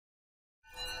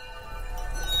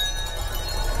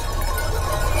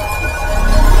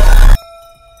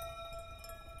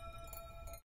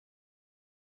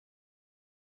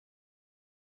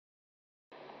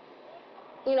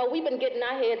You know, we've been getting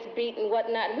our heads beat and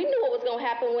whatnot. We knew what was going to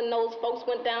happen when those folks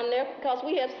went down there because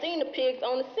we have seen the pigs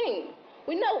on the scene.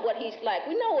 We know what he's like.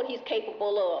 We know what he's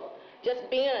capable of. Just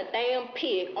being a damn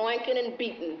pig, oinking and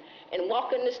beating and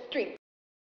walking the street.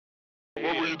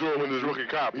 What were you doing when this rookie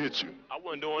cop hit you? I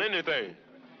wasn't doing anything.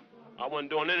 I wasn't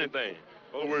doing anything.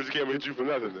 In other words, he came and hit you for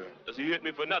nothing then? Because he hit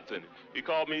me for nothing. He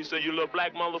called me and said, you little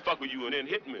black motherfucker, you, and then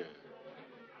hit me.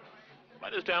 By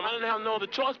this time, I didn't have no other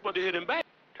choice but to hit him back.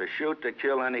 To shoot to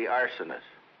kill any arsonist.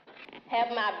 Have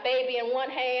my baby in one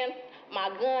hand, my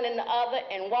gun in the other,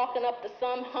 and walking up to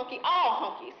some hunky,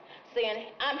 all hunkies, saying,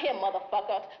 I'm here,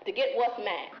 motherfucker, to get what's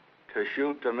mine. To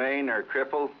shoot, to maim, or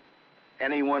cripple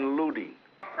anyone looting.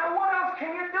 Now, what else can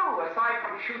you do aside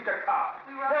from shoot the cop?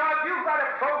 Now, if you've got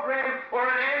a program or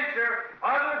an answer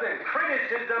other than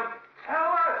criticism,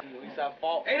 tell us. It's our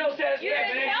fault. Ain't no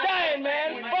satisfaction in dying,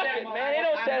 man. Fuck it, man. Ain't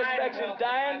no satisfaction in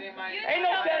dying. Ain't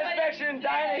no satisfaction in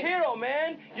dying a hero,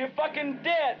 man. You're fucking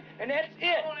dead, and that's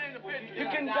it.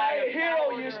 You can die a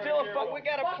hero, you're still a fuck. We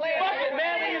got a plan. Fuck it,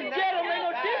 man. When you're dead, it ain't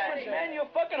no difference, man. You're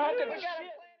a fucking hunk of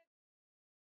shit.